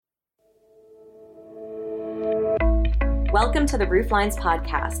Welcome to the Rooflines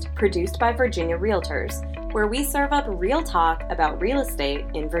podcast, produced by Virginia Realtors, where we serve up real talk about real estate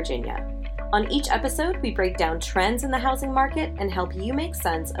in Virginia. On each episode, we break down trends in the housing market and help you make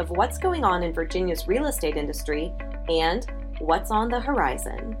sense of what's going on in Virginia's real estate industry and what's on the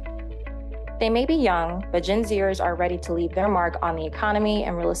horizon. They may be young, but Gen Zers are ready to leave their mark on the economy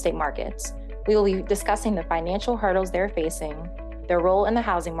and real estate markets. We will be discussing the financial hurdles they're facing, their role in the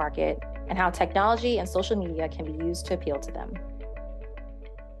housing market, and how technology and social media can be used to appeal to them.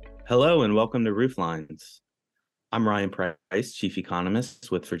 Hello and welcome to Rooflines. I'm Ryan Price, Chief Economist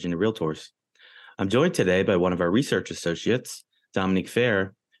with Virginia Realtors. I'm joined today by one of our research associates, Dominique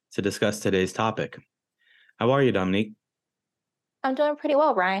Fair, to discuss today's topic. How are you, Dominique? I'm doing pretty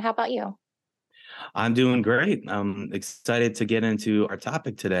well, Ryan. How about you? I'm doing great. I'm excited to get into our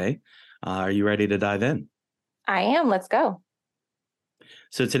topic today. Are you ready to dive in? I am. Let's go.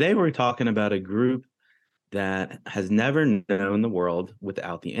 So today we're talking about a group that has never known the world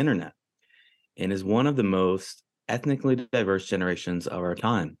without the internet and is one of the most ethnically diverse generations of our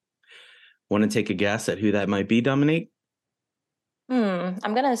time. Want to take a guess at who that might be, Dominique? I'm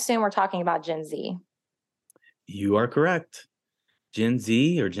going to assume we're talking about Gen Z. You are correct. Gen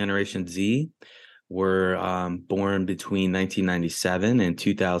Z or Generation Z were born between 1997 and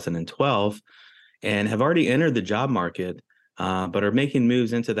 2012 and have already entered the job market, but are making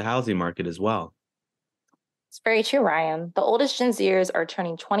moves into the housing market as well. It's very true, Ryan. The oldest Gen Zers are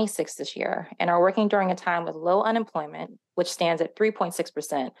turning 26 this year and are working during a time with low unemployment, which stands at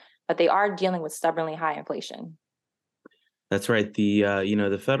 3.6%, but they are dealing with stubbornly high inflation. That's right.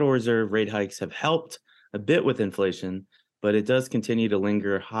 The Federal Reserve rate hikes have helped a bit with inflation, but it does continue to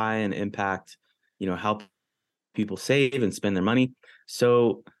linger high and impact, how people save and spend their money.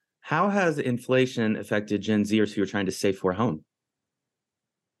 So how has inflation affected Gen Zers who are trying to save for a home?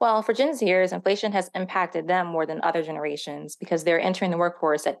 Well, for Gen Zers, inflation has impacted them more than other generations because they're entering the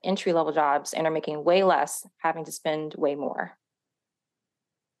workforce at entry-level jobs and are making way less, having to spend way more.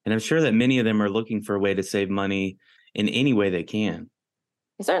 And I'm sure that many of them are looking for a way to save money in any way they can.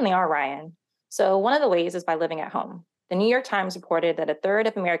 They certainly are, Ryan. So one of the ways is by living at home. The New York Times reported that a third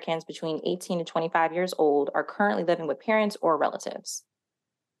of Americans between 18 and 25 years old are currently living with parents or relatives.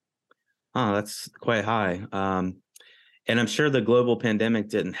 Oh, that's quite high. And I'm sure the global pandemic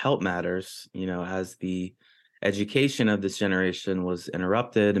didn't help matters, as the education of this generation was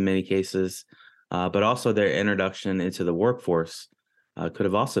interrupted in many cases, but also their introduction into the workforce could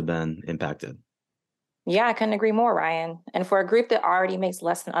have also been impacted. Yeah, I couldn't agree more, Ryan. And for a group that already makes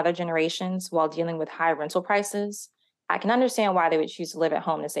less than other generations while dealing with high rental prices, I can understand why they would choose to live at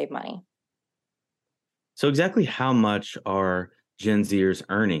home to save money. So exactly how much are Gen Zers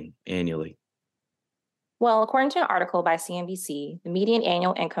earning annually? Well, according to an article by CNBC, the median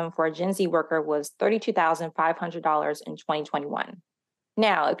annual income for a Gen Z worker was $32,500 in 2021.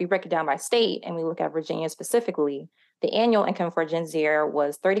 Now, if we break it down by state and we look at Virginia specifically, the annual income for a Gen Zer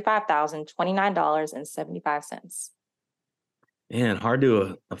was $35,029.75. Man, hard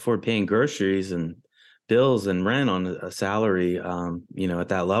to afford paying groceries and bills and rent on a salary, at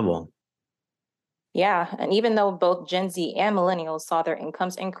that level. Yeah, and even though both Gen Z and millennials saw their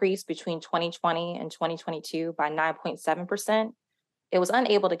incomes increase between 2020 and 2022 by 9.7%, it was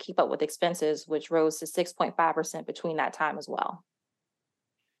unable to keep up with expenses, which rose to 6.5% between that time as well.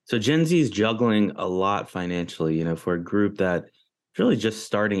 So Gen Z is juggling a lot financially, for a group that really just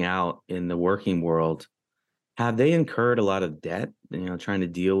starting out in the working world. Have they incurred a lot of debt, trying to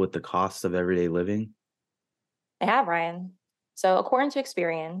deal with the costs of everyday living? They have, Ryan. So according to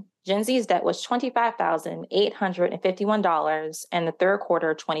Experian, Gen Z's debt was $25,851 in the third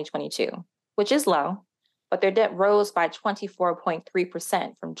quarter of 2022, which is low, but their debt rose by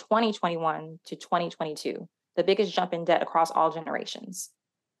 24.3% from 2021 to 2022, the biggest jump in debt across all generations.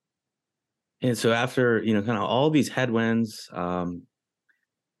 And so after, kind of all these headwinds, are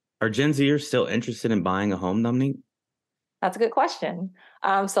Gen Zers still interested in buying a home, Dominique? That's a good question.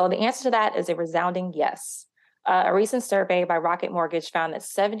 So the answer to that is a resounding yes. A recent survey by Rocket Mortgage found that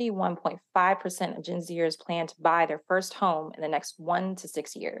 71.5% of Gen Zers plan to buy their first home in the next 1 to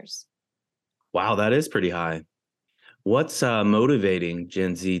 6 years. Wow, that is pretty high. What's motivating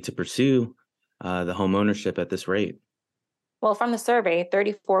Gen Z to pursue the home ownership at this rate? Well, from the survey,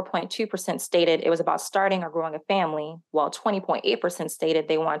 34.2% stated it was about starting or growing a family, while 20.8% stated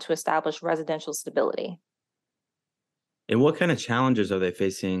they want to establish residential stability. And what kind of challenges are they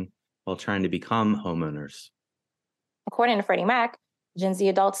facing while trying to become homeowners? According to Freddie Mac, Gen Z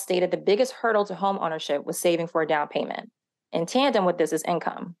adults stated the biggest hurdle to home ownership was saving for a down payment. In tandem with this is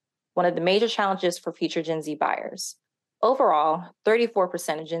income, one of the major challenges for future Gen Z buyers. Overall,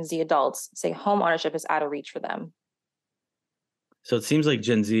 34% of Gen Z adults say home ownership is out of reach for them. So it seems like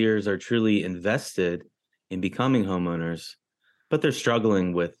Gen Zers are truly invested in becoming homeowners, but they're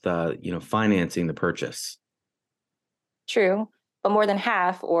struggling with, financing the purchase. True, but more than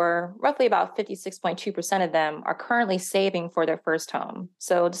half, or roughly about 56.2% of them, are currently saving for their first home.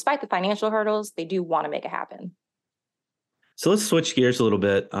 So despite the financial hurdles, they do want to make it happen. So let's switch gears a little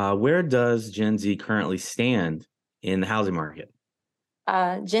bit. Where does Gen Z currently stand in the housing market?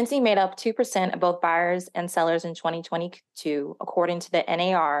 Gen Z made up 2% of both buyers and sellers in 2022, according to the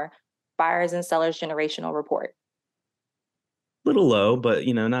NAR Buyers and Sellers Generational Report. Little low, but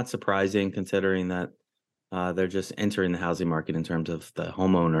not surprising considering that they're just entering the housing market in terms of the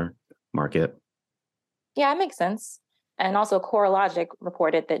homeowner market. Yeah, it makes sense. And also, CoreLogic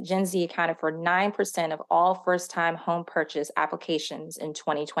reported that Gen Z accounted for 9% of all first time home purchase applications in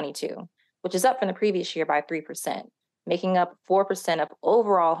 2022, which is up from the previous year by 3%, making up 4% of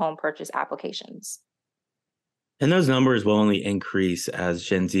overall home purchase applications. And those numbers will only increase as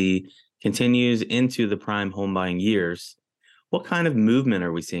Gen Z continues into the prime home buying years. What kind of movement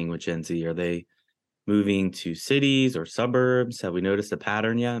are we seeing with Gen Z? Are they moving to cities or suburbs? Have we noticed a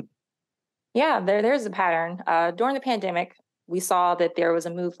pattern yet? Yeah, there's a pattern. During the pandemic, we saw that there was a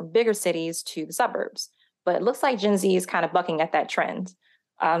move from bigger cities to the suburbs, but it looks like Gen Z is kind of bucking at that trend.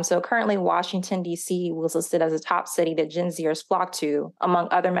 So currently, Washington, D.C. was listed as a top city that Gen Zers flock to, among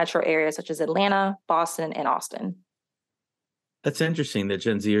other metro areas such as Atlanta, Boston, and Austin. That's interesting that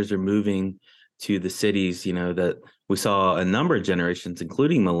Gen Zers are moving to the cities, that we saw a number of generations,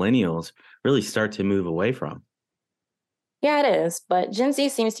 including millennials, really start to move away from. Yeah, it is. But Gen Z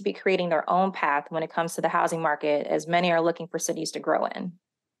seems to be creating their own path when it comes to the housing market, as many are looking for cities to grow in.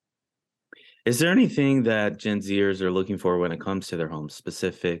 Is there anything that Gen Zers are looking for when it comes to their homes,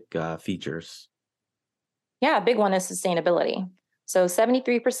 specific features? Yeah, a big one is sustainability. So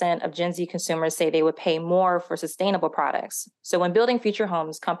 73% of Gen Z consumers say they would pay more for sustainable products. So when building future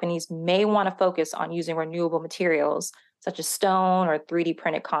homes, companies may want to focus on using renewable materials such as stone or 3D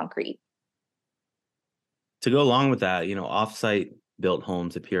printed concrete. To go along with that, offsite built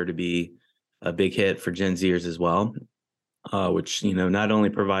homes appear to be a big hit for Gen Zers as well, which, not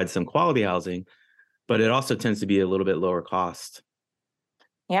only provides some quality housing, but it also tends to be a little bit lower cost.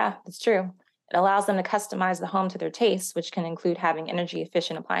 Yeah, that's true. It allows them to customize the home to their tastes, which can include having energy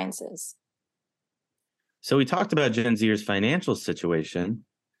efficient appliances. So we talked about Gen Zers' financial situation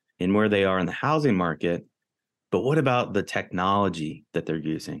and where they are in the housing market, but what about the technology that they're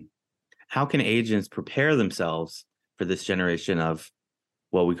using? How can agents prepare themselves for this generation of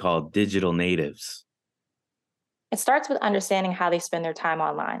what we call digital natives? It starts with understanding how they spend their time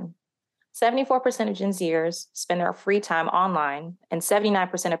online. 74% of Gen Zers spend their free time online, and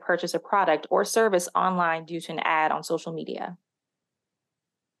 79% have purchased a product or service online due to an ad on social media.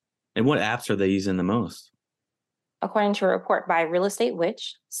 And what apps are they using the most? According to a report by Real Estate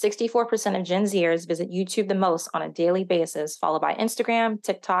Witch, 64% of Gen Zers visit YouTube the most on a daily basis, followed by Instagram,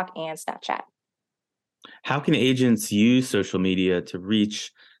 TikTok, and Snapchat. How can agents use social media to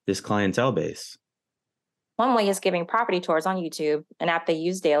reach this clientele base? One way is giving property tours on YouTube, an app they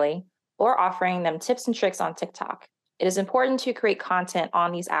use daily, or offering them tips and tricks on TikTok. It is important to create content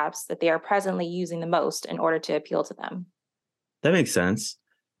on these apps that they are presently using the most in order to appeal to them. That makes sense.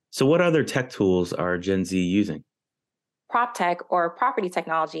 So what other tech tools are Gen Z using? Prop tech, or property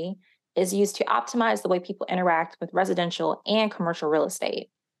technology, is used to optimize the way people interact with residential and commercial real estate.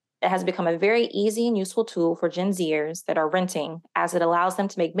 It has become a very easy and useful tool for Gen Zers that are renting, as it allows them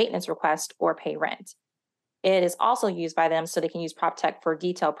to make maintenance requests or pay rent. It is also used by them so they can use prop tech for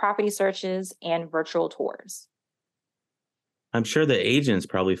detailed property searches and virtual tours. I'm sure the agents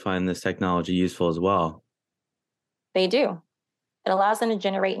probably find this technology useful as well. They do. It allows them to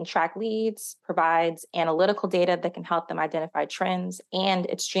generate and track leads, provides analytical data that can help them identify trends, and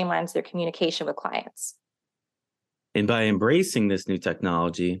it streamlines their communication with clients. And by embracing this new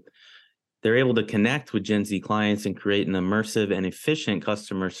technology, they're able to connect with Gen Z clients and create an immersive and efficient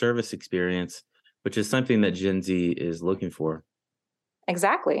customer service experience, which is something that Gen Z is looking for.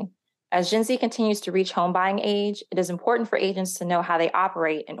 Exactly. As Gen Z continues to reach home buying age, it is important for agents to know how they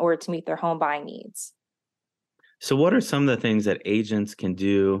operate in order to meet their home buying needs. So what are some of the things that agents can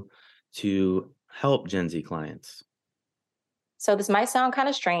do to help Gen Z clients? So, this might sound kind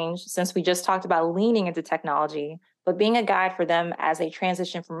of strange since we just talked about leaning into technology, but being a guide for them as they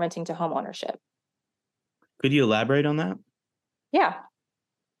transition from renting to home ownership. Could you elaborate on that? Yeah.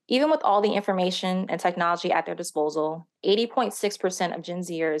 Even with all the information and technology at their disposal, 80.6% of Gen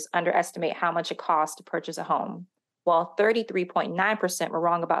Zers underestimate how much it costs to purchase a home, while 33.9% were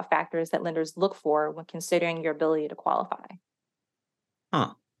wrong about factors that lenders look for when considering your ability to qualify.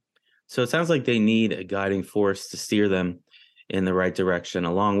 Huh. So it sounds like they need a guiding force to steer them in the right direction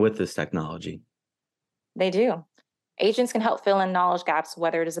along with this technology. They do. Agents can help fill in knowledge gaps,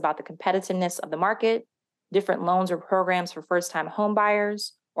 whether it is about the competitiveness of the market, different loans or programs for first-time home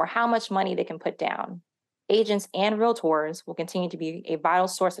buyers, or how much money they can put down. Agents and realtors will continue to be a vital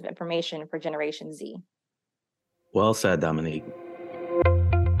source of information for Generation Z. Well said, Dominique.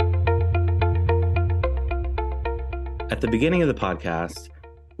 At the beginning of the podcast,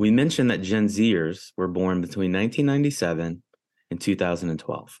 we mentioned that Gen Zers were born between 1997 and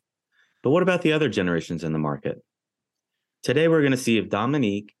 2012. But what about the other generations in the market? Today, we're going to see if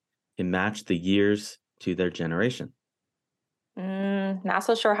Dominique can match the years to their generation. Not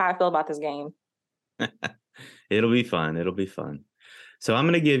so sure how I feel about this game. It'll be fun. It'll be fun. So I'm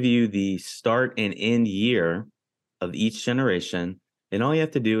going to give you the start and end year of each generation, and all you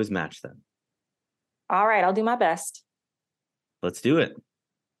have to do is match them. All right, I'll do my best. Let's do it.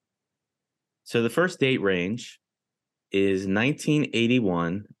 So the first date range is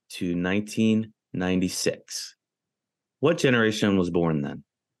 1981 to 1996. What generation was born then?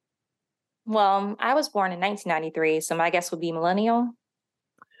 Well, I was born in 1993, so my guess would be millennial.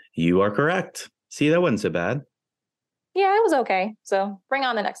 You are correct. See, that wasn't so bad. Yeah, it was okay. So bring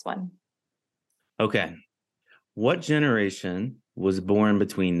on the next one. Okay. What generation was born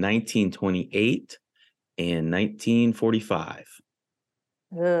between 1928 and 1945?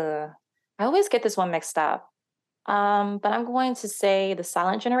 I always get this one mixed up. But I'm going to say the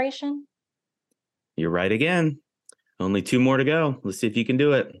silent generation. You're right again. Only 2 more to go. Let's see if you can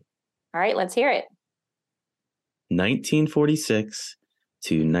do it. All right, let's hear it. 1946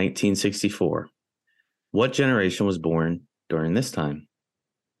 to 1964. What generation was born during this time?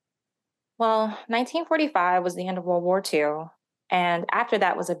 Well, 1945 was the end of World War II. And after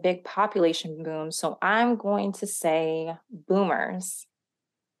that was a big population boom. So I'm going to say boomers.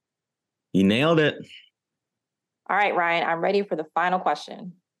 You nailed it. All right, Ryan, I'm ready for the final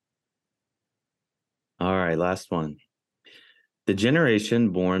question. All right, last one. The generation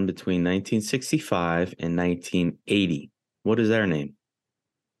born between 1965 and 1980. What is their name?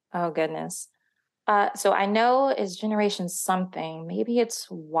 Oh, goodness. So I know it's generation something. Maybe it's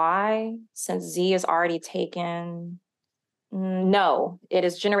Y, since Z is already taken. No, it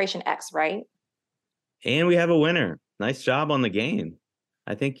is Generation X, right? And we have a winner. Nice job on the game.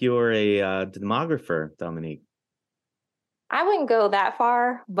 I think you're a demographer, Dominique. I wouldn't go that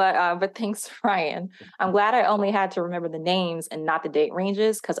far, but thanks, Ryan. I'm glad I only had to remember the names and not the date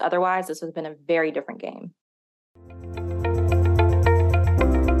ranges, because otherwise this would have been a very different game.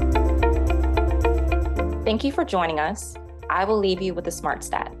 Thank you for joining us. I will leave you with a smart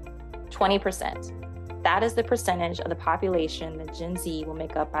stat, 20%. That is the percentage of the population that Gen Z will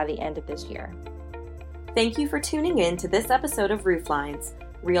make up by the end of this year. Thank you for tuning in to this episode of Rooflines,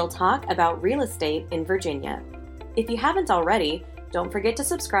 real talk about real estate in Virginia. If you haven't already, don't forget to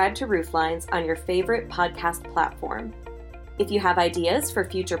subscribe to Rooflines on your favorite podcast platform. If you have ideas for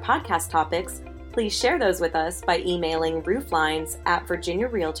future podcast topics, please share those with us by emailing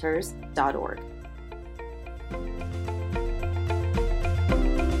rooflines@virginiarealtors.org.